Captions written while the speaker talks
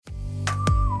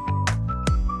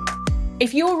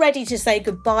If you're ready to say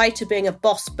goodbye to being a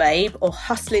boss babe or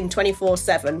hustling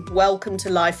 24/7, welcome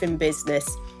to Life in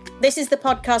Business. This is the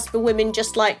podcast for women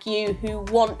just like you who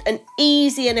want an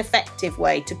easy and effective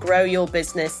way to grow your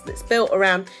business that's built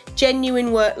around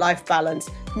genuine work-life balance,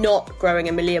 not growing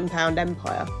a £1 million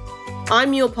empire.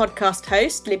 I'm your podcast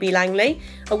host, Libby Langley,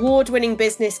 award-winning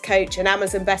business coach and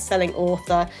Amazon best-selling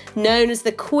author, known as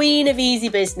the Queen of Easy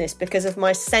Business because of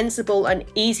my sensible and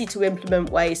easy-to-implement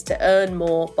ways to earn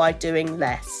more by doing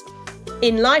less.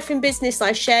 In Life in Business,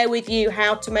 I share with you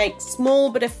how to make small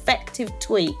but effective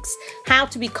tweaks, how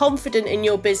to be confident in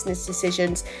your business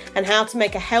decisions, and how to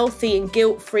make a healthy and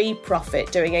guilt-free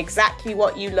profit doing exactly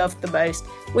what you love the most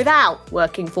without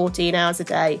working 14 hours a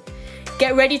day.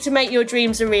 Get ready to make your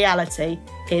dreams a reality.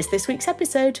 Here's this week's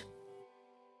episode.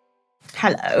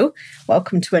 Hello,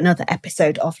 welcome to another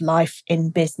episode of Life in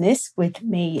Business with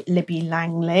me, Libby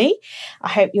Langley. I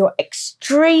hope you're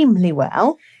extremely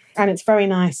well, and it's very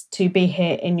nice to be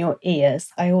here in your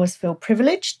ears. I always feel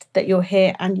privileged that you're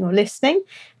here and you're listening,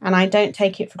 and I don't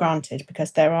take it for granted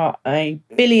because there are a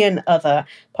billion other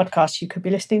podcasts you could be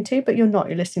listening to, but you're not.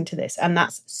 You're listening to this, and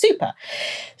that's super.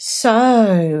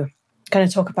 So, going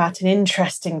to talk about an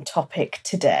interesting topic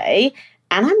today,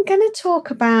 and I'm going to talk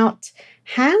about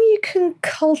how you can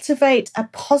cultivate a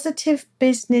positive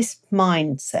business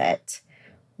mindset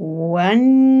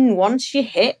once you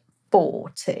hit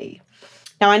 40.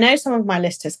 Now, I know some of my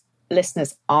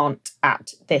listeners aren't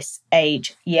at this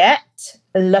age yet.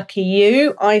 Lucky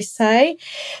you, I say.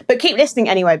 But keep listening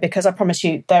anyway, because I promise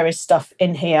you there is stuff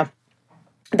in here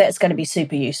that's going to be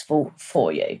super useful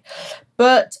for you.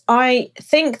 But I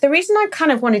think the reason I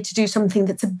kind of wanted to do something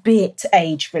that's a bit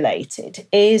age related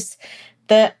is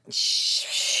that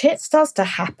shit starts to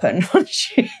happen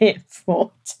once you hit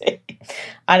 40.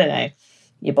 I don't know.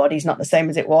 Your body's not the same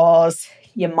as it was.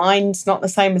 Your mind's not the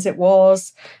same as it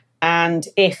was. And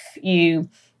if you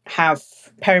have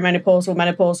perimenopausal,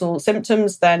 menopausal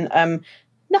symptoms, then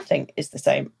nothing is the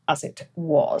same as it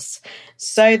was.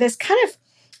 So there's kind of,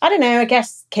 I don't know, I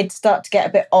guess kids start to get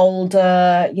a bit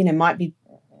older, might be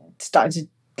starting to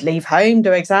leave home,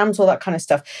 do exams, all that kind of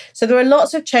stuff. So there are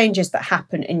lots of changes that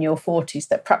happen in your 40s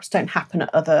that perhaps don't happen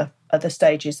at other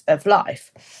stages of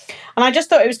life. And I just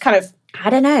thought it was kind of,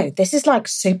 I don't know, this is like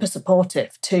super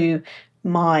supportive to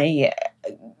my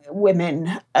women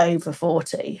over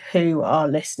 40 who are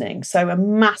listening. So a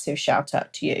massive shout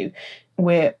out to you.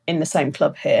 We're in the same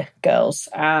club here, girls,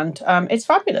 and it's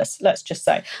fabulous, let's just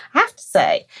say. I have to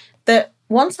say that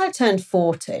once I turned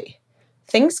 40,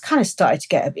 things kind of started to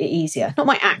get a bit easier. Not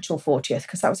my actual 40th,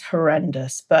 because that was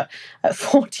horrendous, but at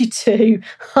 42,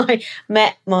 I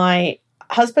met my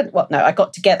husband. Well, no, I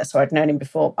got together, so I'd known him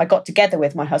before. I got together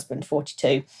with my husband,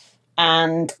 42,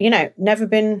 and, never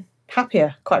been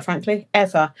happier, quite frankly,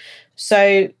 ever.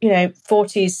 So,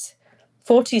 40's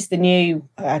the new,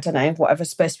 I don't know, whatever's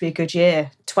supposed to be a good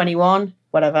year, 21,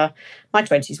 whatever. My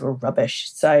 20s were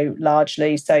rubbish, so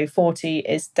largely. So 40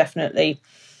 is definitely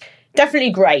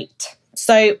great.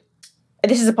 So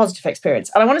this is a positive experience.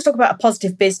 And I want to talk about a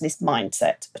positive business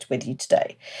mindset with you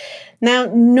today. Now,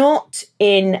 not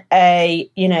in a,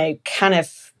 kind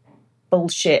of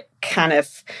bullshit, kind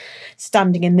of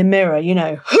standing in the mirror, you're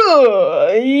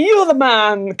the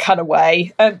man kind of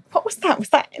way. What was that?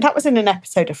 That was in an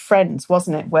episode of Friends,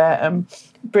 wasn't it? Where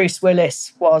Bruce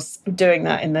Willis was doing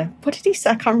that what did he say?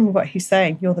 I can't remember what he's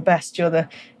saying. You're the best. You're the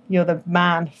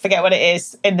man. Forget what it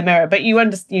is in the mirror, but you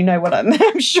know what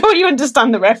I'm sure you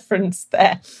understand the reference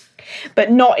there,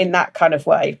 but not in that kind of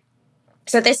way.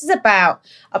 So this is about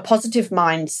a positive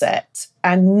mindset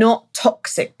and not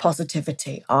toxic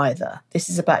positivity either. This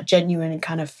is about genuine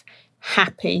kind of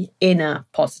happy inner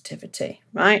positivity,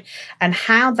 right? And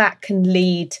how that can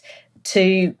lead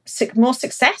to more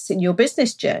success in your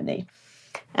business journey.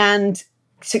 And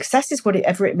success is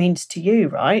whatever it means to you,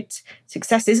 right?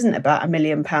 Success isn't about £1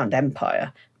 million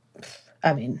empire.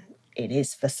 I mean, it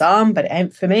is for some, but it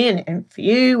ain't for me and it ain't for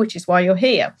you, which is why you're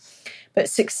here. But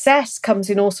success comes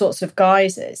in all sorts of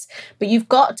guises. But you've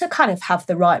got to kind of have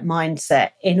the right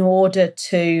mindset in order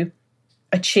to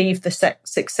achieve the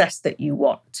success that you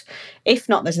want. If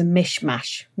not, there's a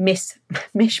mismatch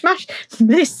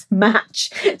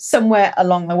somewhere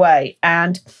along the way.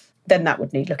 And then that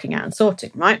would need looking at and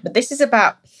sorting, right? But this is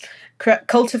about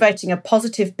cultivating a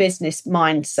positive business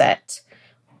mindset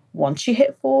once you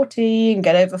hit 40 and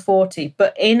get over 40,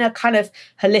 but in a kind of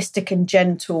holistic and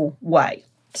gentle way.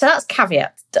 So that's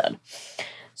caveat done.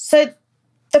 So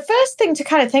the first thing to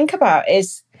kind of think about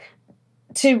is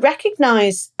to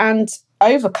recognise and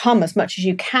overcome as much as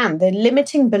you can the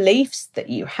limiting beliefs that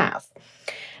you have.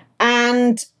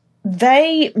 And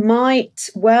they might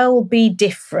well be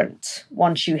different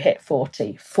once you hit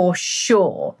 40, for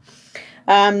sure.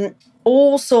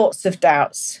 All sorts of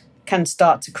doubts can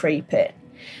start to creep in.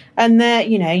 And there,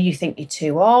 you think you're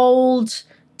too old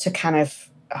to kind of,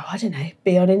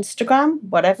 be on Instagram,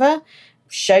 whatever,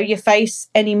 show your face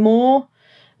anymore,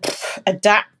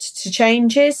 adapt to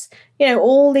changes.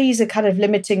 All these are kind of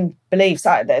limiting beliefs.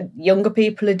 Like younger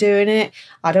people are doing it.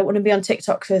 I don't want to be on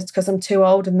TikTok because I'm too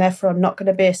old and therefore I'm not going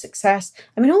to be a success.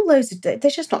 I mean, all those, they're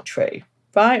just not true,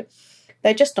 right?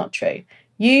 They're just not true.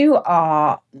 You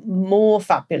are more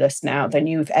fabulous now than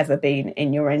you've ever been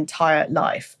in your entire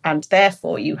life. And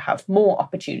therefore, you have more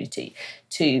opportunity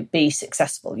to be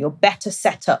successful. You're better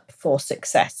set up for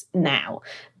success now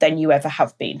than you ever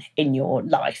have been in your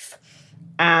life.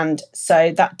 And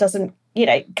so that doesn't,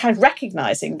 kind of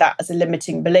recognizing that as a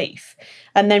limiting belief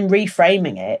and then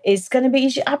reframing it is going to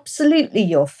be absolutely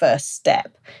your first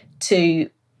step to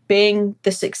being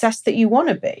the success that you want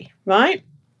to be, right?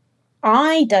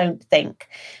 I don't think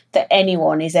that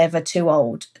anyone is ever too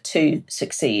old to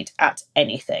succeed at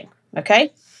anything,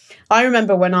 okay? I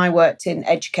remember when I worked in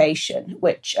education,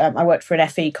 which I worked for an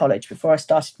FE college before I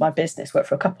started my business, worked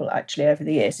for a couple actually over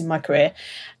the years in my career.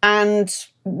 And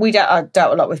I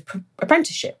dealt a lot with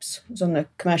apprenticeships. I was on the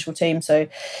commercial team, so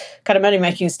kind of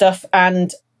money-making stuff.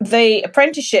 And the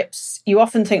apprenticeships, you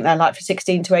often think they're like for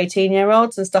 16 to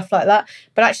 18-year-olds and stuff like that.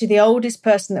 But actually the oldest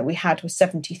person that we had was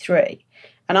 73.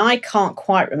 And I can't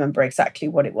quite remember exactly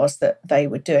what it was that they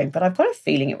were doing, but I've got a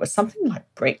feeling it was something like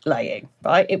bricklaying,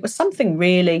 right? It was something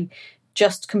really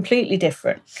just completely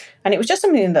different. And it was just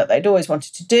something that they'd always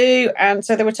wanted to do. And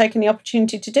so they were taking the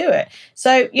opportunity to do it.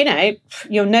 So,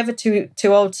 you're never too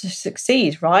old to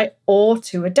succeed, right? Or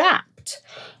to adapt.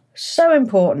 So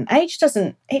important. Age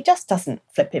just doesn't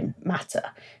flipping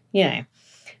matter,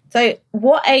 So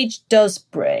what age does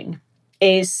bring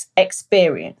is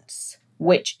experience,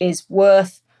 which is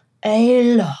worth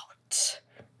a lot,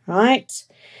 right?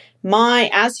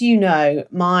 As you know,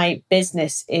 my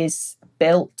business is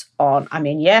built on,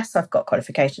 yes, I've got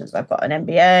qualifications. I've got an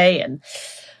MBA and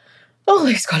all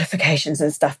these qualifications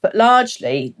and stuff, but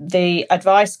largely the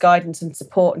advice, guidance and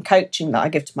support and coaching that I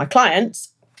give to my clients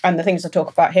and the things I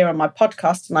talk about here on my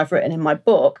podcast and I've written in my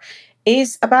book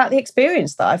is about the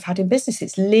experience that I've had in business.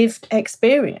 It's lived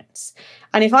experience.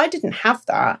 And if I didn't have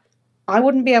that, I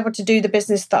wouldn't be able to do the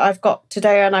business that I've got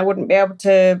today and I wouldn't be able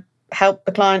to help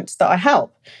the clients that I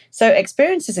help. So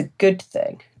experience is a good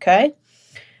thing, okay?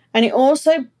 And it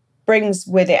also brings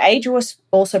with it, age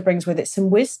also brings with it some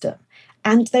wisdom.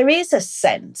 And there is a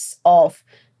sense of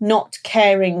not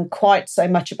caring quite so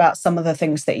much about some of the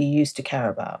things that you used to care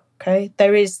about, okay?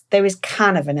 There is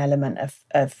kind of an element of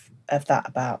that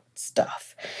about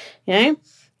stuff,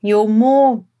 You're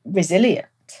more resilient,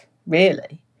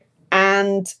 really.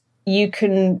 And you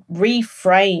can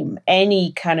reframe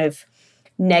any kind of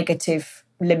negative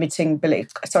limiting belief,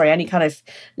 any kind of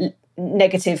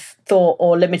negative thought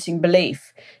or limiting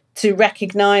belief to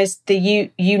recognize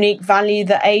the unique value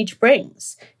that age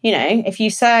brings. If you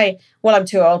say, well, I'm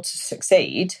too old to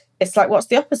succeed, it's like, what's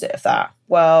the opposite of that?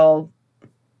 Well,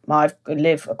 I've got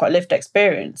lived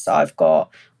experience. I've got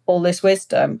all this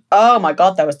wisdom. Oh my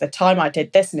God, there was the time I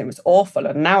did this and it was awful.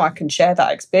 And now I can share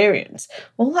that experience.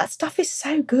 All that stuff is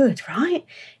so good, right?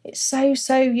 It's so,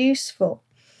 so useful.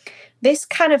 This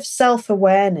kind of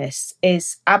self-awareness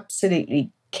is absolutely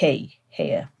key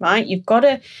here, right? You've got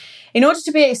to, in order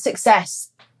to be a success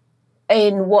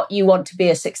in what you want to be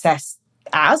a success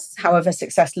as, however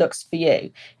success looks for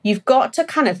you, you've got to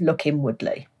kind of look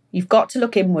inwardly. You've got to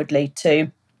look inwardly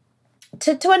to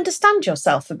understand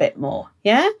yourself a bit more,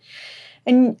 yeah?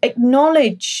 And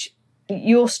acknowledge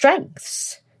your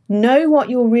strengths. Know what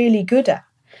you're really good at.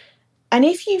 And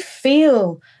if you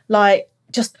feel like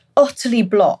just utterly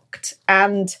blocked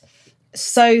and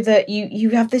so that you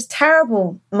have this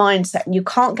terrible mindset and you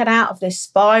can't get out of this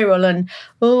spiral and,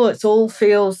 it all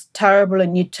feels terrible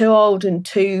and you're too old and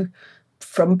too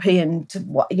frumpy and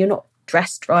you're not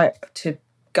dressed right to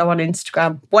go on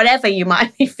Instagram, whatever you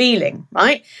might be feeling,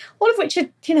 right? All of which are,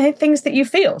 things that you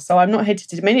feel. So I'm not here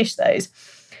to diminish those.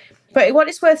 But what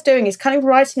it's worth doing is kind of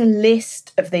writing a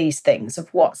list of these things,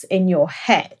 of what's in your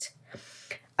head.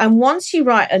 And once you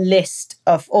write a list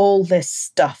of all this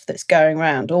stuff that's going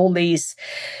around, all these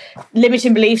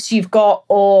limiting beliefs you've got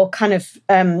or kind of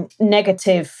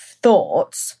negative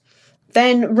thoughts,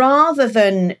 then rather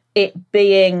than it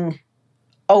being,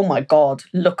 oh my God,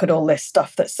 look at all this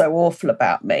stuff that's so awful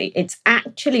about me, it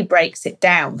actually breaks it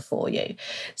down for you.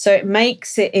 So it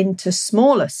makes it into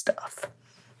smaller stuff.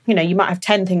 you might have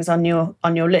 10 things on your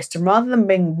list, and rather than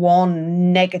being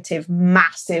one negative,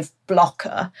 massive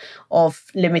blocker of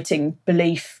limiting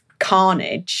belief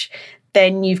carnage,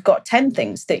 then you've got 10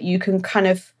 things that you can kind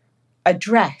of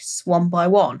address one by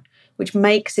one, which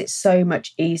makes it so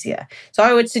much easier. So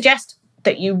I would suggest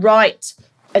that you write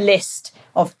a list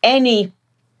of any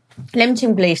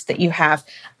limiting beliefs that you have,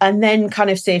 and then kind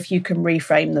of see if you can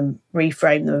reframe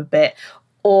them a bit,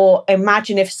 or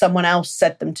imagine if someone else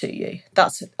said them to you.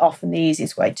 That's often the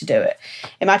easiest way to do it.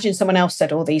 Imagine someone else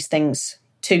said all these things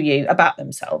to you about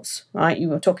themselves, right? You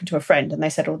were talking to a friend and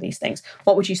they said all these things.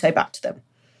 What would you say back to them?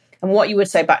 And what you would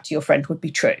say back to your friend would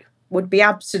be true, would be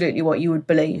absolutely what you would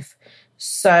believe.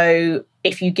 So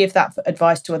if you give that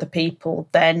advice to other people,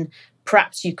 then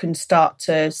perhaps you can start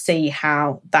to see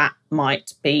how that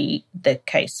might be the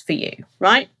case for you,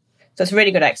 right? So it's a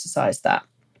really good exercise, that.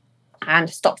 And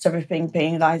stops everything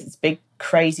being like this big,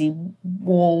 crazy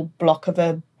wall block of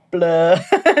a blur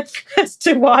as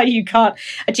to why you can't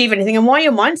achieve anything and why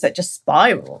your mindset just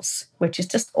spirals, which is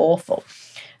just awful.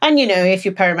 And, if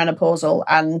you're perimenopausal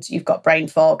and you've got brain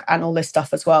fog and all this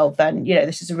stuff as well, then,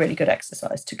 this is a really good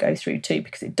exercise to go through too,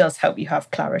 because it does help you have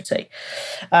clarity,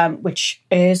 which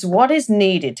is what is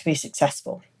needed to be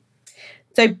successful.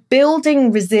 So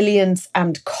building resilience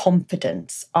and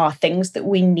confidence are things that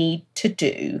we need to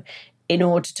do in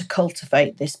order to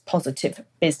cultivate this positive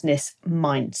business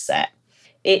mindset.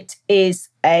 It is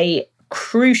a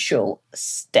crucial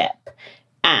step,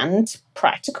 and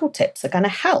practical tips are going to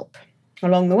help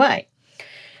along the way.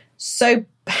 So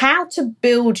how to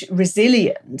build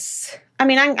resilience,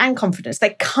 and confidence,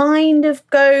 they kind of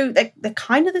go, they're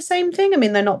kind of the same thing.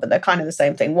 They're not, but they're kind of the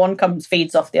same thing. One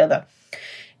feeds off the other,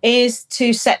 is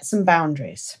to set some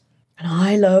boundaries. And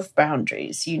I love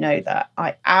boundaries. You know that.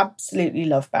 I absolutely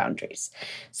love boundaries.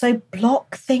 So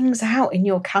block things out in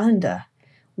your calendar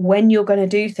when you're going to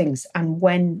do things and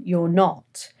when you're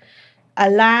not.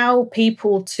 Allow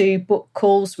people to book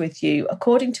calls with you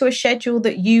according to a schedule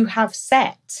that you have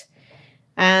set.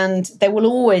 And there will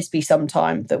always be some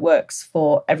time that works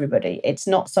for everybody. It's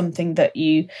not something that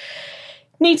you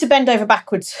need to bend over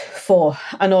backwards for,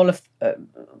 and all of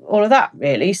that,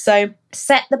 really. So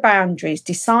set the boundaries,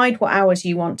 decide what hours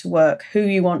you want to work, who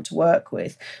you want to work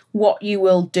with, what you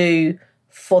will do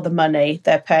for the money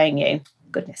they're paying you.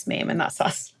 Goodness me,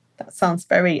 that sounds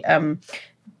very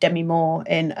Demi Moore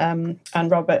in and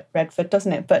Robert Redford,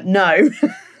 doesn't it? But no.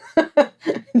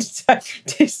 So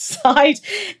decide,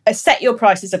 set your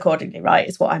prices accordingly, right,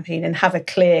 is what I mean, and have a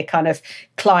clear kind of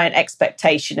client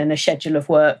expectation and a schedule of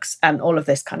works and all of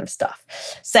this kind of stuff.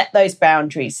 Set those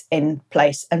boundaries in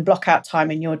place and block out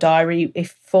time in your diary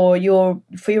for your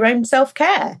own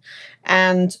self-care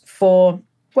and for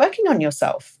working on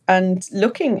yourself and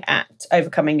looking at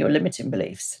overcoming your limiting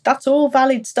beliefs. That's all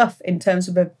valid stuff in terms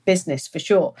of a business, for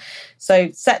sure.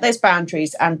 So set those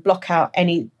boundaries and block out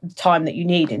any time that you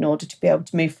need in order to be able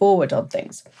to move forward on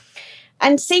things.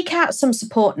 And seek out some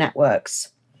support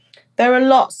networks. There are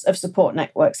lots of support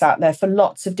networks out there for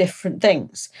lots of different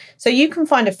things. So you can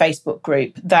find a Facebook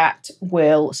group that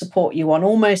will support you on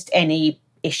almost any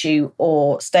issue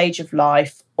or stage of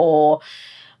life or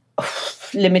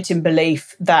limiting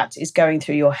belief that is going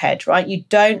through your head, right? You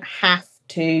don't have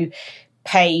to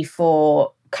pay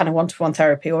for kind of one-to-one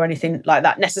therapy or anything like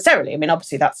that necessarily.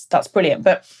 Obviously that's brilliant,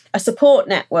 but a support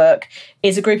network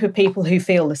is a group of people who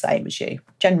feel the same as you,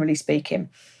 generally speaking,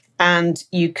 and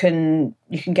you can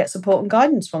get support and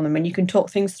guidance from them, and you can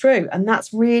talk things through, and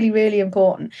that's really, really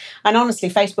important. And honestly,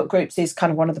 Facebook groups is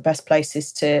kind of one of the best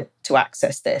places to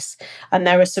access this, and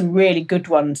there are some really good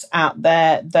ones out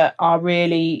there that are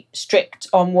really strict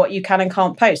on what you can and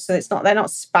can't post. So they're not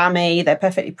spammy, they're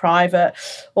perfectly private,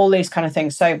 all these kind of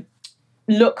things. So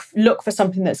look for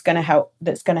something that's going to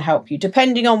help you,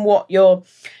 depending on what your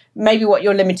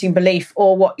limiting belief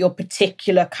or what your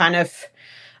particular kind of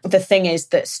the thing is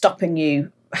that's stopping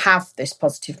you have this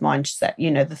positive mindset,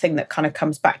 the thing that kind of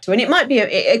comes back to. And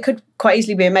it could quite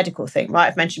easily be a medical thing, right?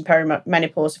 I've mentioned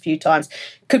perimenopause a few times.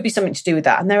 It could be something to do with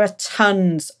that. And there are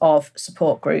tons of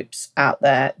support groups out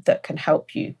there that can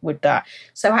help you with that.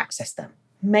 So access them,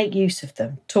 make use of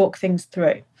them, talk things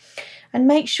through, and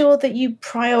make sure that you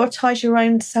prioritize your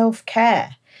own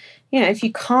self-care. If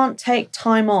you can't take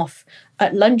time off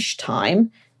at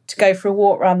lunchtime to go for a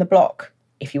walk around the block,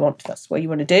 if you want, that's what you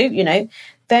want to do,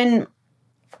 then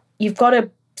you've got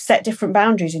to set different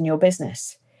boundaries in your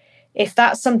business. If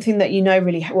that's something that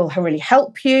really will really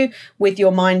help you with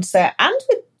your mindset and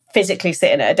with physically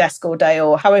sitting at a desk all day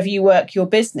or however you work your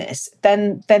business,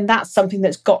 then that's something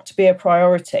that's got to be a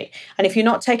priority. And if you're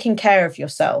not taking care of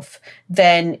yourself,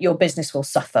 then your business will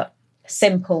suffer.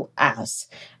 simple as.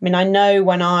 I mean, I know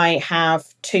when I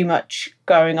have too much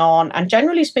going on, and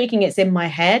generally speaking, it's in my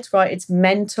head, right? It's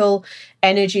mental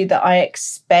energy that I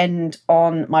expend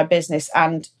on my business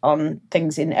and on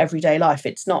things in everyday life.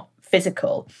 It's not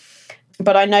physical.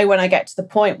 But I know when I get to the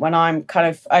point when I'm kind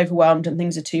of overwhelmed and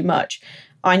things are too much,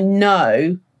 I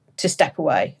know to step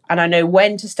away, and I know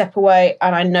when to step away,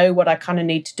 and I know what I kind of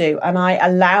need to do. And I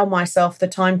allow myself the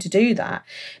time to do that,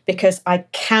 because I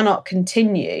cannot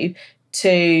continue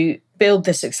to build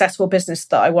the successful business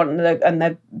that I want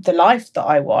and the life that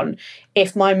I want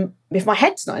if my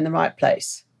head's not in the right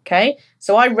place. Okay.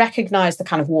 So I recognize the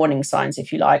kind of warning signs,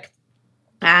 if you like.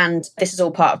 And this is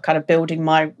all part of kind of building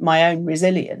my own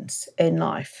resilience in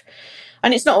life.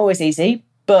 And it's not always easy,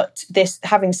 but this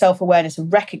having self-awareness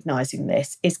and recognizing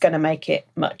this is going to make it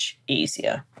much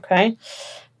easier. Okay.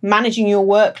 Managing your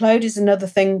workload is another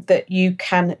thing that you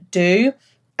can do.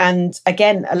 And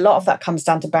again, a lot of that comes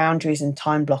down to boundaries and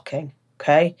time blocking.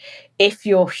 Okay. If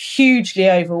you're hugely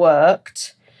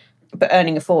overworked, but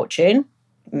earning a fortune,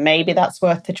 maybe that's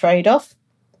worth the trade-off.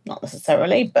 Not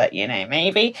necessarily, but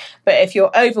maybe. But if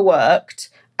you're overworked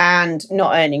and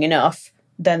not earning enough,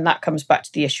 then that comes back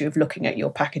to the issue of looking at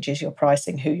your packages, your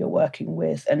pricing, who you're working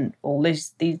with, and all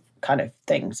these kind of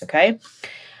things, okay?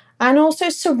 And also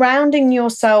surrounding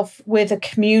yourself with a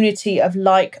community of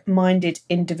like-minded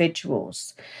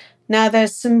individuals. Now,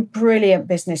 there's some brilliant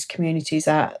business communities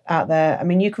out there. I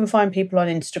mean, you can find people on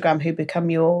Instagram who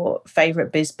become your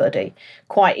favourite biz buddy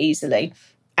quite easily.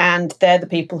 And they're the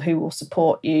people who will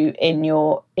support you in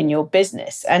your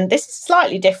business. And this is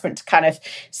slightly different to kind of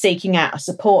seeking out a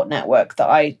support network that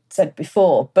I said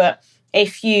before. But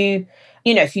if you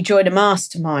join a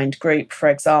mastermind group, for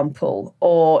example,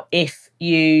 or if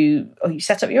you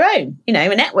set up your own, a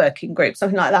networking group,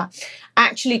 something like that,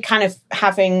 actually kind of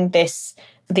having these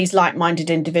like-minded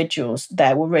individuals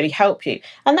there will really help you.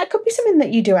 And that could be something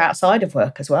that you do outside of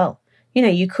work as well.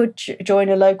 You could join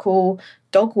a local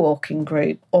dog walking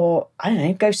group, or I don't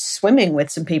know, go swimming with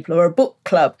some people, or a book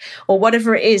club, or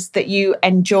whatever it is that you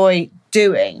enjoy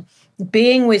doing.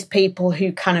 Being with people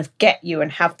who kind of get you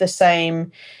and have the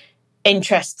same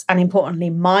interests and, importantly,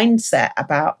 mindset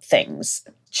about things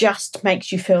just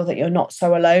makes you feel that you're not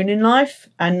so alone in life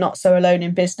and not so alone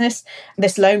in business.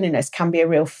 This loneliness can be a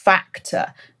real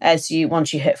factor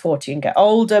once you hit 40 and get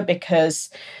older, because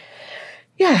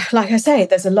like I say,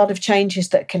 there's a lot of changes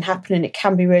that can happen and it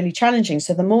can be really challenging.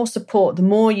 So the more support, the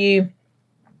more you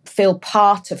feel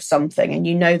part of something and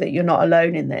you know that you're not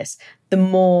alone in this,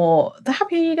 the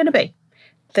happier you're going to be.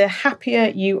 The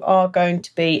happier you are going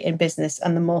to be in business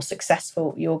and the more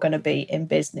successful you're going to be in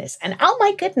business. And oh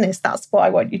my goodness, that's what I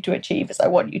want you to achieve, is I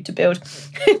want you to build,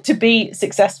 to be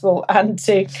successful and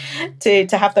to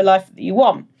have the life that you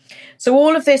want. So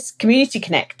all of this community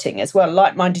connecting as well,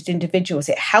 like-minded individuals,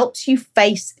 it helps you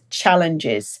face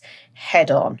challenges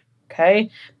head on, okay?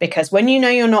 Because when you know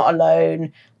you're not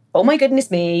alone, oh my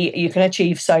goodness me, you can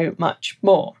achieve so much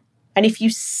more. And if you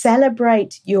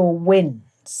celebrate your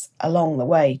wins along the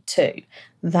way too,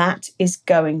 that is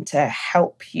going to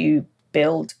help you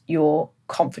build your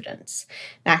confidence.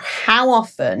 Now, how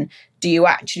often do you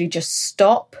actually just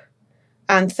stop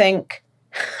and think,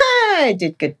 I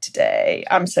did good today,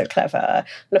 I'm so clever,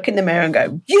 look in the mirror and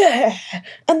go, yeah,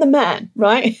 I'm the man,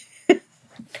 right?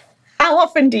 How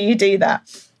often do you do that?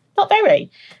 Not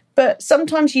very. But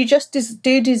sometimes you just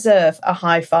do deserve a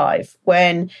high five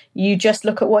when you just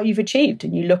look at what you've achieved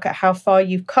and you look at how far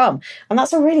you've come. And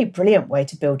that's a really brilliant way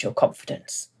to build your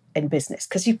confidence in business,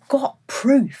 because you've got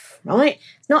proof, right?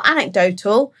 It's not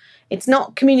anecdotal. It's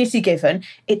not community given.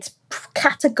 It's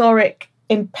categoric,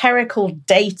 empirical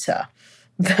data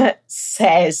that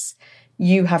says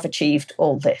you have achieved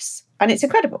all this. And it's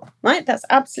incredible, right? That's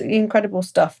absolutely incredible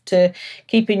stuff to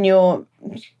keep in your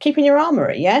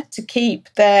armoury, yeah? To keep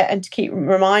there and to keep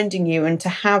reminding you and to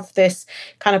have this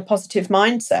kind of positive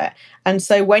mindset. And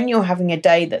so when you're having a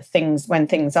day when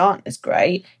things aren't as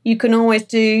great, you can always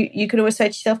say to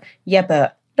yourself, yeah,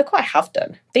 but look what I have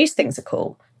done. These things are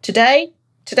cool. Today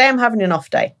I'm having an off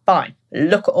day. Fine.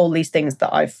 Look at all these things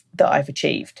that I've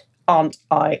achieved. Aren't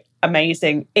I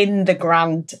amazing in the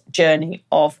grand journey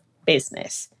of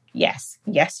business? Yes,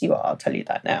 you are. I'll tell you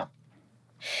that now.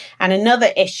 And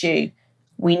another issue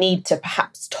we need to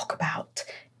perhaps talk about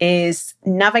is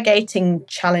navigating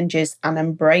challenges and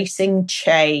embracing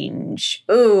change.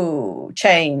 Ooh,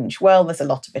 change. Well, there's a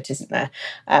lot of it, isn't there,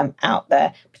 out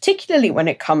there, particularly when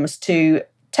it comes to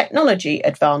technology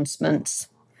advancements.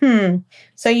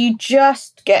 So you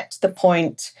just get to the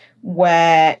point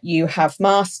where you have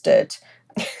mastered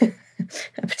a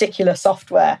particular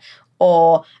software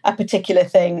or a particular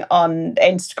thing on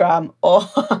Instagram or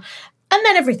And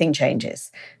then everything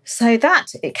changes. So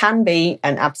that it can be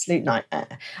an absolute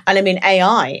nightmare. And I mean,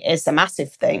 AI is a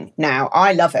massive thing now.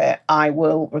 I love it. I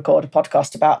will record a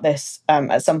podcast about this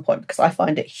at some point because I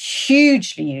find it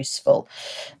hugely useful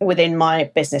within my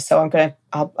business. So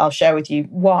I'll share with you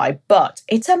why. But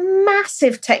it's a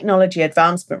massive technology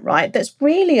advancement, right? That's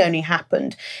really only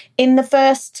happened in the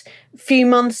first few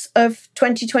months of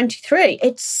 2023.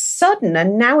 It's sudden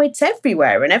and now it's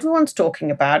everywhere and everyone's talking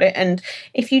about it. And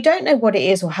if you don't know what it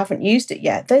is or haven't used it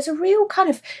yet, there's a real kind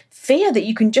of fear that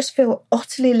you can just feel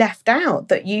utterly left out,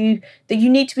 that you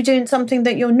need to be doing something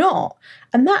that you're not.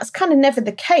 And that's kind of never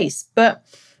the case. But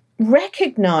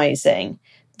recognizing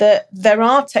that there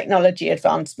are technology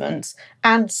advancements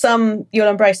and some you'll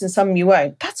embrace and some you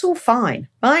won't, that's all fine,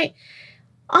 right?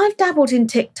 I've dabbled in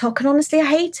TikTok and honestly, I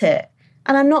hate it.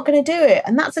 And I'm not going to do it.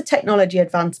 And that's a technology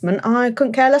advancement I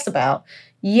couldn't care less about.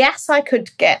 Yes, I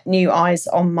could get new eyes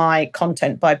on my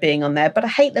content by being on there, but I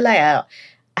hate the layout.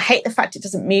 I hate the fact it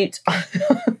doesn't mute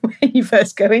when you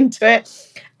first go into it.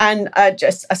 And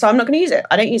so I'm not going to use it.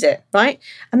 I don't use it, right?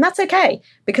 And that's okay,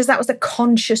 because that was a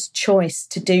conscious choice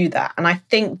to do that. And I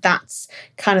think that's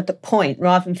kind of the point,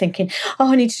 rather than thinking,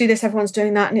 oh, I need to do this, everyone's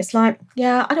doing that. And it's like,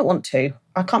 yeah, I don't want to.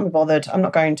 I can't be bothered. I'm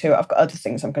not going to. I've got other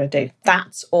things I'm going to do.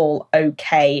 That's all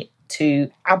okay to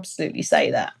absolutely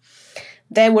say that.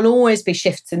 There will always be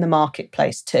shifts in the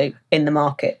marketplace too, in the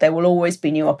market. There will always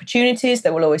be new opportunities.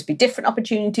 There will always be different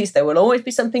opportunities. There will always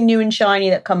be something new and shiny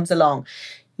that comes along.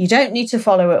 You don't need to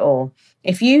follow it all.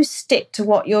 If you stick to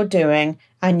what you're doing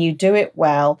and you do it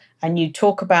well and you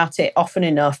talk about it often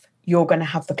enough, you're going to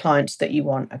have the clients that you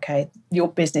want, okay? Your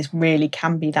business really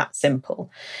can be that simple.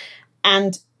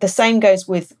 And the same goes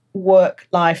with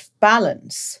work-life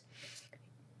balance.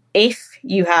 If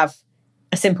you have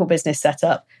a simple business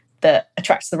setup that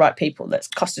attracts the right people, that's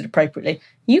costed appropriately,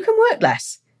 you can work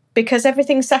less because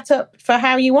everything's set up for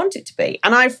how you want it to be.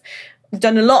 And I've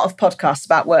done a lot of podcasts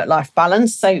about work-life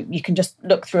balance, so you can just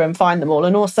look through and find them all.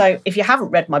 And also, if you haven't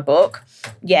read my book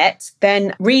yet,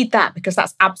 then read that, because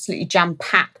that's absolutely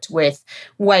jam-packed with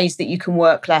ways that you can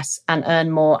work less and earn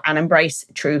more and embrace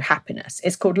true happiness.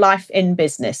 It's called Life in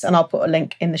Business, and I'll put a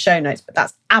link in the show notes, but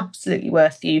that's absolutely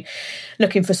worth you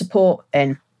looking for support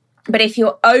in. But if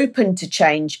you're open to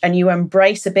change and you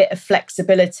embrace a bit of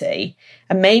flexibility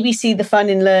and maybe see the fun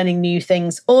in learning new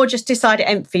things, or just decide it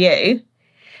ain't for you,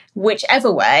 whichever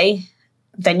way,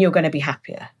 then you're going to be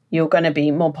happier. You're going to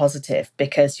be more positive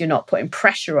because you're not putting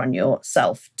pressure on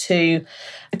yourself to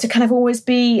kind of always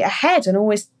be ahead and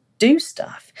always do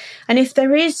stuff. And if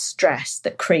there is stress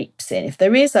that creeps in, if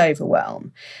there is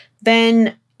overwhelm,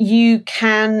 then you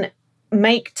can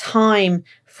make time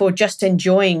for just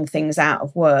enjoying things out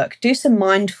of work. Do some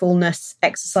mindfulness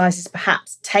exercises,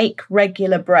 perhaps take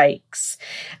regular breaks.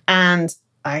 And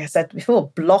like I said before,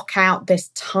 block out this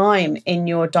time in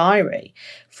your diary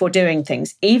for doing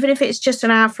things, even if it's just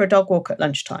an hour for a dog walk at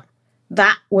lunchtime.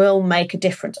 That will make a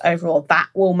difference overall. That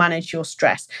will manage your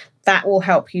stress. That will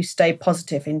help you stay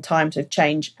positive in times of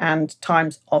change and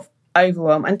times of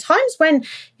overwhelm and times when,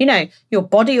 your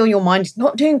body or your mind is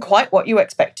not doing quite what you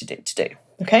expected it to do.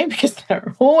 Okay, because there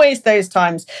are always those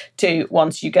times too,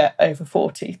 once you get over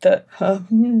 40, that,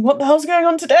 what the hell's going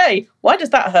on today? Why does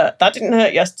that hurt? That didn't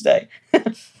hurt yesterday.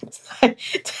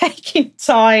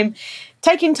 So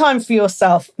taking time for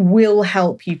yourself will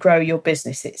help you grow your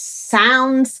business. It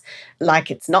sounds like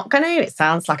it's not going to. It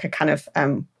sounds like a kind of,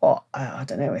 I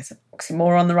don't know, is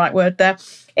oxymoron the right word there?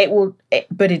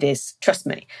 But it is, trust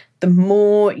me. The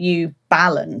more you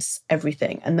balance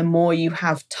everything and the more you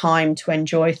have time to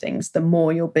enjoy things, the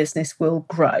more your business will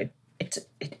grow.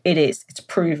 It's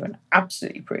proven,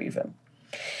 absolutely proven.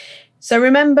 So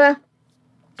remember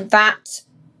that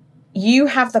you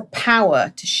have the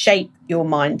power to shape your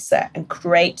mindset and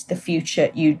create the future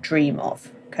you dream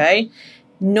of, okay?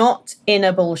 Not in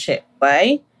a bullshit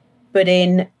way, but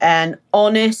in an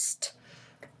honest,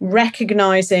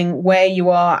 recognizing where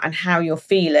you are and how you're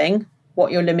feeling,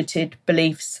 what your limited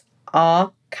beliefs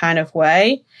are kind of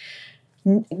way.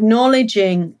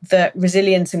 Acknowledging that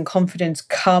resilience and confidence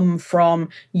come from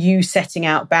you setting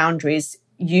out boundaries,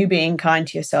 you being kind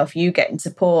to yourself, you getting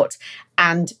support,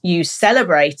 and you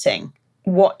celebrating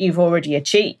what you've already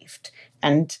achieved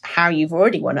and how you've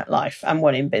already won at life and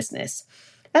won in business.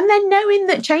 And then knowing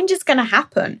that change is going to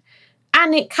happen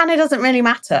and it kind of doesn't really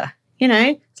matter.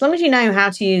 As long as you know how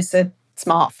to use a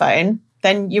smartphone,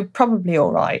 then you're probably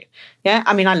all right. Yeah.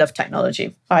 I mean, I love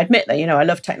technology. I admit that, I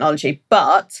love technology,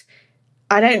 but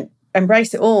I don't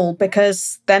embrace it all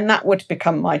because then that would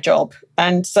become my job.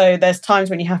 And so there's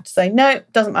times when you have to say, no,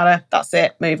 doesn't matter. That's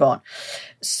it. Move on.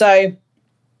 So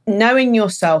knowing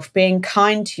yourself, being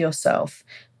kind to yourself,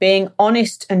 being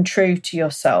honest and true to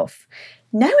yourself,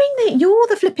 knowing that you're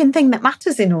the flipping thing that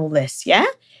matters in all this, yeah?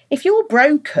 If you're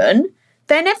broken,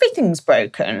 then everything's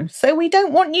broken. So we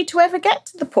don't want you to ever get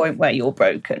to the point where you're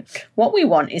broken. What we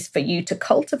want is for you to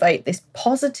cultivate this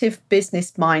positive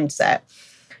business mindset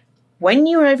when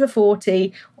you're over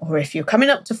 40, or if you're coming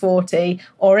up to 40,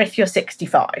 or if you're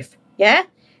 65, yeah?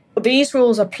 These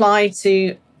rules apply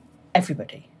to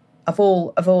everybody of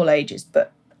all ages,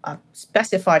 but I've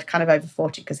specified kind of over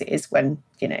 40 because it is when,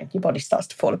 your body starts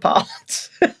to fall apart.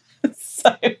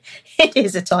 So it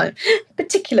is a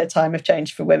particular time of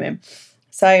change for women.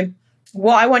 So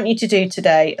what I want you to do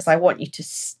today is I want you to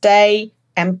stay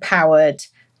empowered.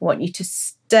 I want you to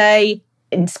stay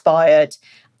inspired.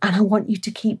 And I want you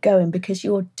to keep going because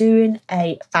you're doing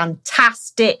a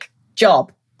fantastic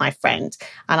job, my friend.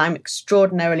 And I'm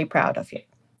extraordinarily proud of you.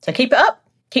 So keep it up,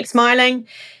 keep smiling,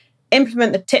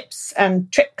 implement the tips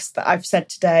and tricks that I've said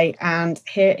today. And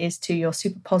here is to your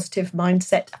super positive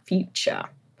mindset future.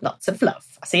 Lots of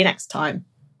love. I'll see you next time.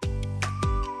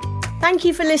 Thank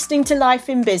you for listening to Life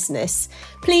in Business.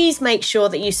 Please make sure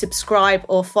that you subscribe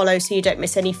or follow so you don't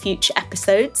miss any future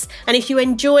episodes. And if you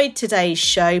enjoyed today's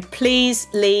show, please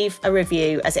leave a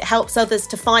review as it helps others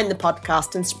to find the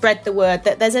podcast and spread the word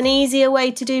that there's an easier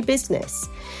way to do business.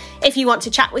 If you want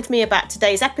to chat with me about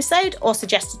today's episode or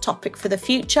suggest a topic for the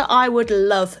future, I would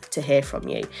love to hear from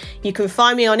you. You can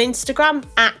find me on Instagram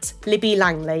 @Libby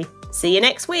Langley. See you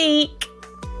next week.